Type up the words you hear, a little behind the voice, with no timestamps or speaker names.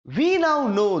We now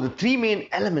know the three main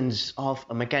elements of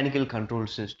a mechanical control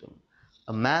system: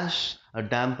 a mass, a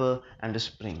damper, and a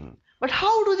spring. But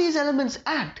how do these elements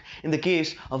act in the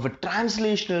case of a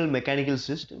translational mechanical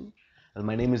system? Well,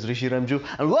 my name is Rishi Remju,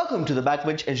 and welcome to the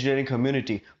Backbench Engineering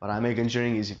Community, where I make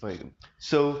engineering easy for you.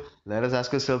 So, let us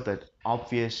ask ourselves that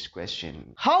obvious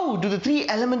question: how do the three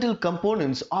elemental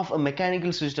components of a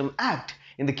mechanical system act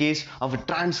in the case of a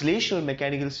translational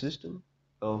mechanical system?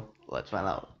 Oh, let's find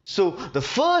out. So the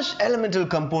first elemental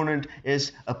component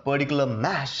is a particular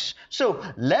mass. So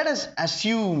let us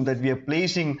assume that we are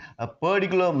placing a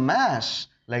particular mass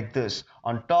like this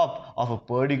on top of a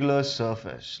particular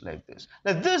surface like this.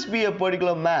 Let this be a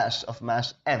particular mass of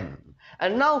mass m.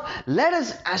 And now let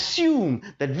us assume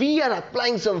that we are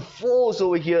applying some force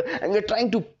over here and we're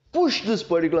trying to push this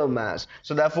particular mass.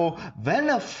 So therefore, when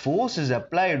a force is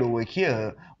applied over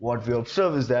here, what we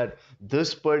observe is that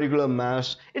this particular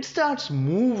mass, it starts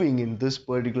moving in this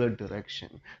particular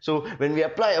direction. So when we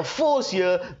apply a force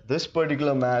here, this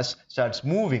particular mass starts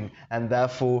moving, and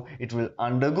therefore it will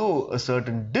undergo a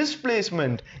certain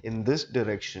displacement in this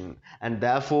direction, and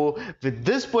therefore with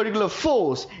this particular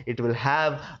force it will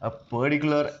have a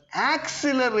particular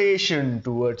acceleration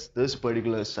towards this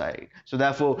particular side. So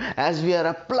therefore, as we are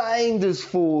applying this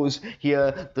force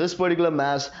here, this particular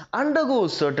mass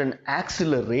undergoes certain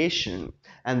acceleration,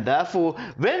 and therefore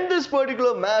when this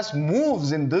particular mass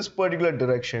moves in this particular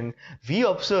direction, we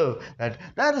observe that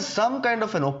there is some kind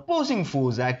of an opposing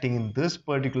force acting in this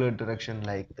particular direction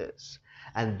like this,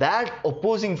 and that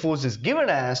opposing force is given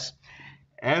as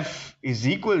F is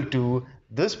equal to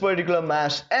this particular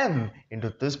mass m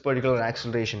into this particular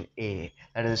acceleration a.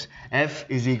 That is, F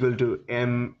is equal to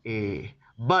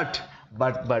ma.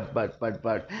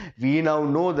 But we now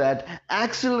know that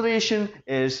acceleration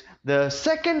is the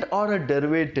second order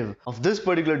derivative of this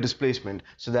particular displacement.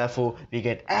 So therefore we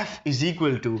get F is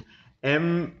equal to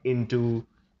m into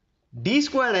d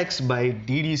squared x by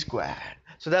dd squared.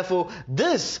 So therefore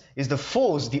this is the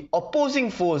force, the opposing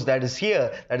force that is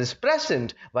here, that is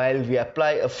present while we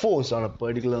apply a force on a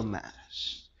particular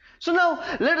mass. So now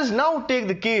let us now take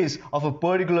the case of a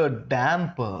particular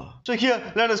damper. So here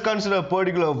let us consider a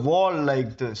particular wall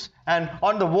like this, and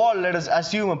on the wall let us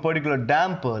assume a particular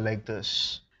damper like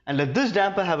this, and let this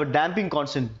damper have a damping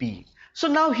constant B. So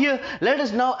now here let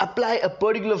us now apply a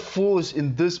particular force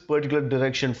in this particular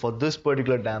direction for this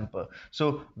particular damper.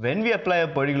 So when we apply a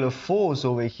particular force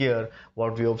over here,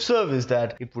 what we observe is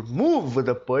that it would move with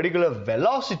a particular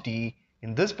velocity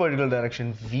in this particular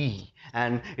direction v,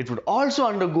 and it would also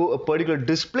undergo a particular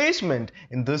displacement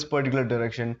in this particular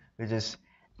direction, which is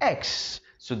x.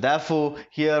 So therefore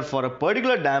here for a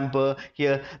particular damper,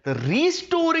 here the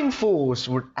restoring force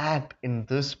would act in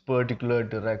this particular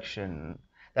direction.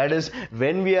 That is,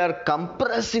 when we are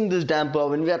compressing this damper,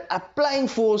 when we are applying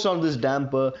force on this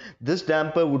damper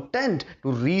would tend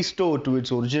to restore to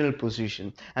its original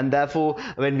position, and therefore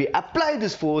when we apply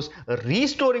this force, a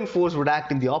restoring force would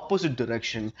act in the opposite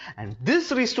direction, and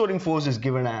this restoring force is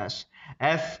given as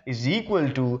F is equal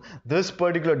to this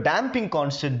particular damping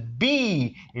constant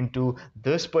B into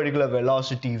this particular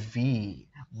velocity V.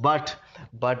 But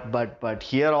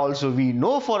here also we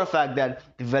know for a fact that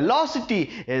the velocity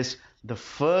is the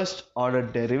first order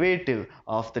derivative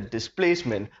of the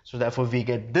displacement. So therefore we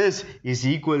get this is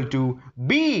equal to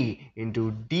B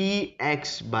into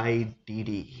dx by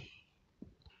dt.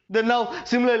 Then now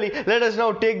similarly let us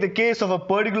now take the case of a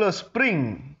particular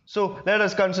spring. So let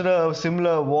us consider a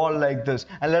similar wall like this,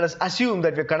 and let us assume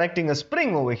that we are connecting a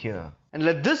spring over here, and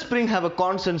let this spring have a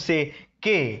constant, say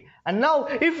K. And now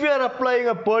if we are applying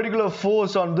a particular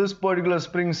force on this particular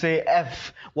spring, say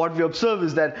F, what we observe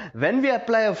is that when we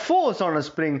apply a force on a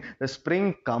spring, the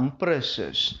spring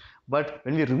compresses. But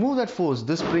when we remove that force,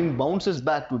 this spring bounces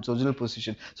back to its original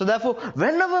position. So therefore,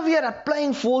 whenever we are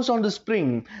applying force on the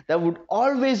spring, there would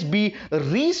always be a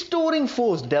restoring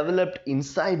force developed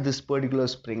inside this particular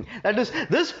spring. That is,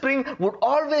 this spring would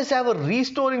always have a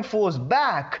restoring force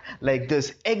back like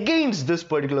this against this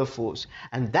particular force.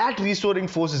 And that restoring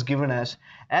force is given as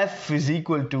F is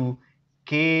equal to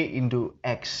K into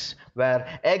X,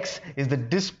 where X is the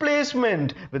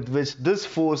displacement with which this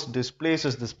force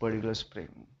displaces this particular spring.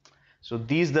 So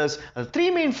these thus are the three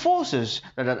main forces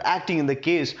that are acting in the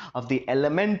case of the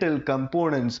elemental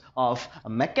components of a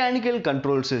mechanical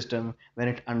control system when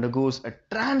it undergoes a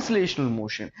translational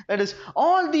motion. That is,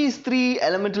 all these three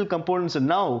elemental components are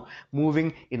now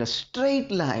moving in a straight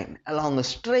line, along a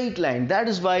straight line. That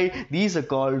is why these are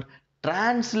called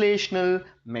translational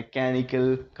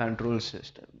mechanical control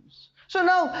systems. So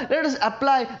now let us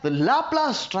apply the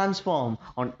Laplace transform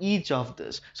on each of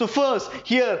this. So first,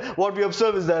 here what we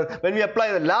observe is that when we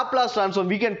apply the Laplace transform,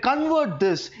 we can convert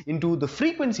this into the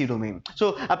frequency domain.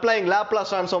 So applying Laplace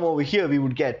transform over here, we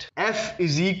would get F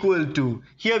is equal to,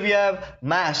 here we have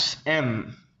mass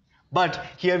m, but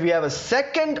here we have a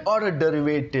second order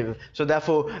derivative. So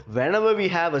therefore, whenever we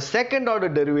have a second order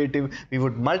derivative, we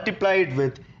would multiply it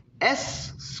with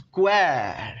s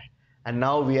squared. And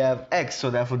now we have x, so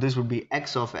therefore this would be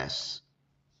x of s.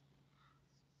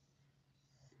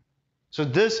 So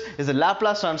this is the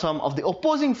Laplace transform of the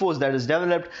opposing force that is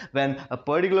developed when a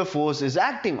particular force is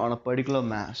acting on a particular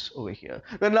mass over here.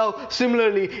 Then now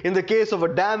similarly in the case of a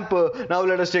damper, now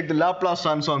let us take the Laplace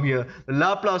transform here. The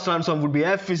Laplace transform would be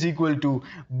F is equal to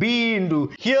B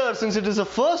into, here since it is a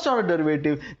first order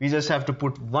derivative, we just have to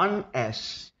put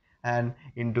 1s and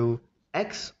into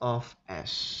x of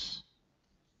s.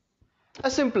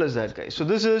 As simple as that, guys. So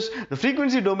this is the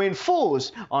frequency domain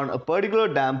force on a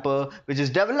particular damper which is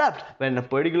developed when a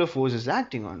particular force is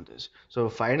acting on this. So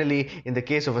finally, in the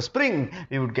case of a spring,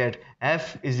 we would get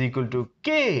F is equal to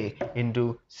K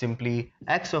into simply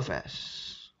x of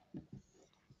s.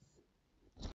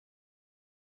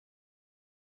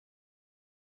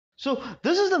 So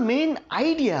this is the main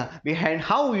idea behind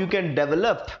how you can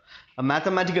develop a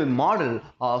mathematical model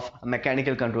of a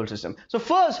mechanical control system. So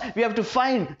first we have to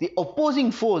find the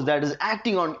opposing force that is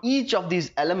acting on each of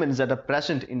these elements that are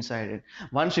present inside it.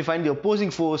 Once we find the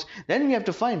opposing force, then we have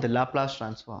to find the Laplace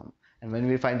transform. And when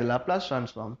we find the Laplace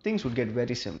transform, things would get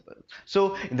very simple.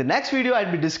 So in the next video,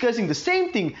 I'll be discussing the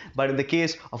same thing, but in the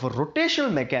case of a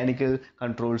rotational mechanical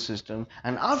control system.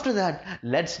 And after that,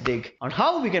 let's dig on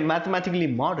how we can mathematically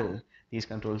model these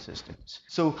control systems.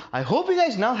 So I hope you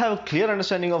guys now have a clear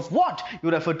understanding of what you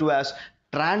refer to as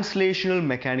translational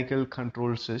mechanical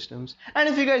control systems. And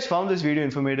if you guys found this video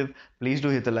informative, please do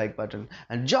hit the like button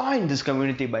and join this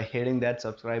community by hitting that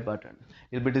subscribe button.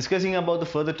 We'll be discussing about the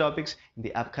further topics in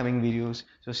the upcoming videos.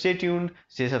 So stay tuned,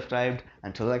 stay subscribed.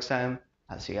 Until next time,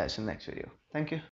 I'll see you guys in the next video. Thank you.